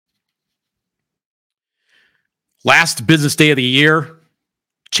Last business day of the year,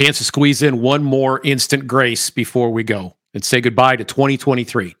 chance to squeeze in one more instant grace before we go and say goodbye to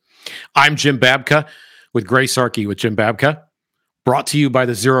 2023. I'm Jim Babka with Grace Archie with Jim Babka, brought to you by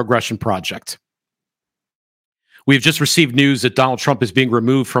the Zero Aggression Project. We've just received news that Donald Trump is being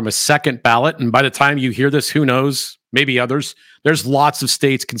removed from a second ballot. And by the time you hear this, who knows, maybe others, there's lots of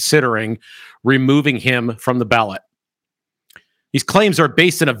states considering removing him from the ballot. These claims are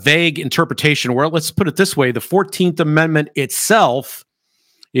based in a vague interpretation where, let's put it this way, the 14th Amendment itself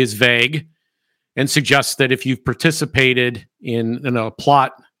is vague and suggests that if you've participated in a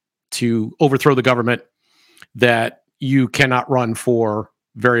plot to overthrow the government, that you cannot run for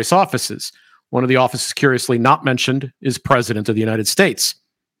various offices. One of the offices, curiously not mentioned, is President of the United States.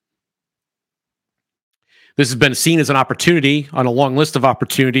 This has been seen as an opportunity on a long list of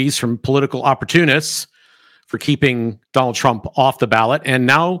opportunities from political opportunists for keeping Donald Trump off the ballot. And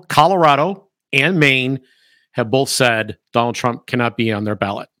now Colorado and Maine have both said Donald Trump cannot be on their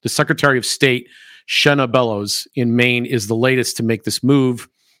ballot. The Secretary of State, Shenna Bellows in Maine, is the latest to make this move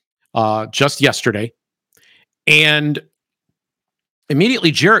just yesterday. And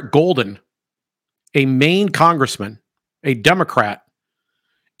immediately, Jarrett Golden, a Maine congressman, a Democrat,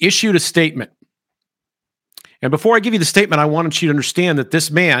 issued a statement. And before I give you the statement, I wanted you to understand that this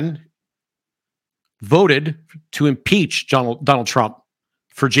man voted to impeach Donald Trump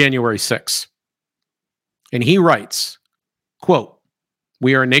for January 6th. And he writes, quote,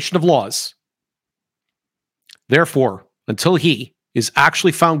 "We are a nation of laws. Therefore, until he is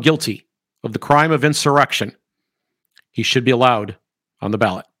actually found guilty of the crime of insurrection, he should be allowed on the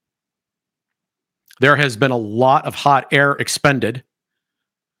ballot." There has been a lot of hot air expended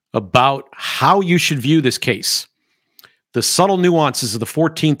about how you should view this case. The subtle nuances of the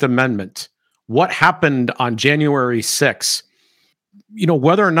 14th Amendment, what happened on January 6th,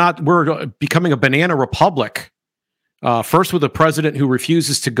 whether or not we're becoming a banana republic, first with a president who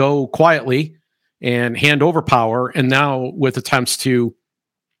refuses to go quietly and hand over power, and now with attempts to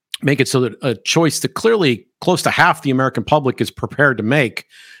make it so that a choice that clearly close to half the American public is prepared to make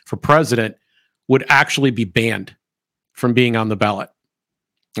for president would actually be banned from being on the ballot.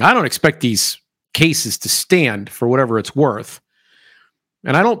 I don't expect these cases to stand for whatever it's worth.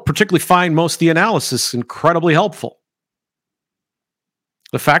 And I don't particularly find most of the analysis incredibly helpful.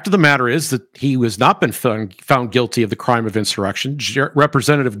 The fact of the matter is that he has not been found guilty of the crime of insurrection.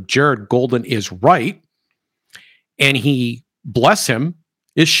 Representative Jarrett Golden is right. And he, bless him,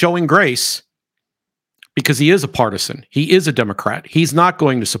 is showing grace because he is a partisan. He is a Democrat. He's not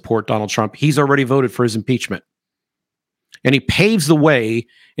going to support Donald Trump. He's already voted for his impeachment. And he paves the way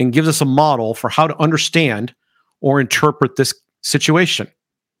and gives us a model for how to understand or interpret this situation.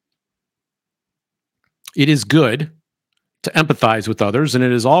 It is good to empathize with others, and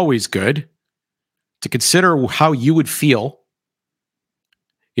it is always good to consider how you would feel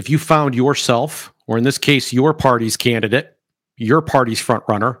if you found yourself, or in this case, your party's candidate, your party's front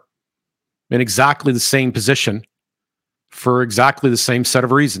runner, in exactly the same position for exactly the same set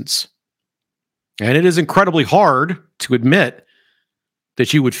of reasons. And it is incredibly hard to admit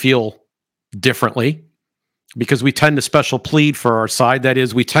that you would feel differently because we tend to special plead for our side. That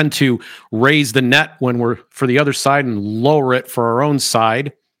is, we tend to raise the net when we're for the other side and lower it for our own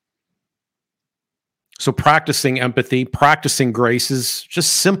side. So practicing empathy, practicing grace is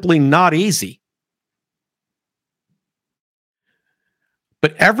just simply not easy.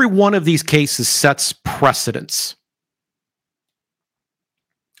 But every one of these cases sets precedents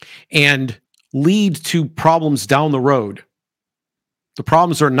and lead to problems down the road. The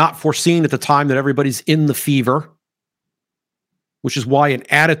problems are not foreseen at the time that everybody's in the fever, which is why an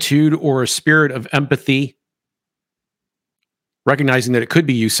attitude or a spirit of empathy, recognizing that it could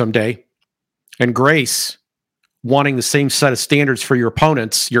be you someday, and grace, wanting the same set of standards for your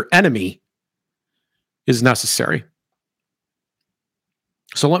opponents, your enemy, is necessary.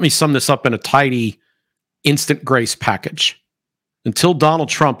 So let me sum this up in a tidy instant grace package. Until Donald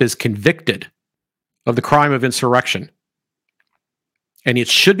Trump is convicted of the crime of insurrection, and it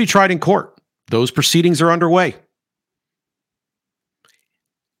should be tried in court. Those proceedings are underway.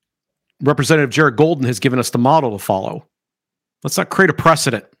 Representative Jarrett Golden has given us the model to follow. Let's not create a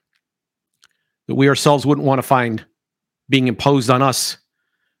precedent that we ourselves wouldn't want to find being imposed on us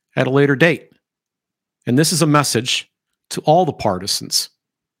at a later date. And this is a message to all the partisans,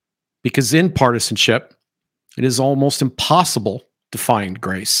 because in partisanship, it is almost impossible to find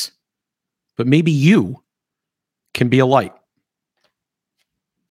grace. But maybe you can be a light.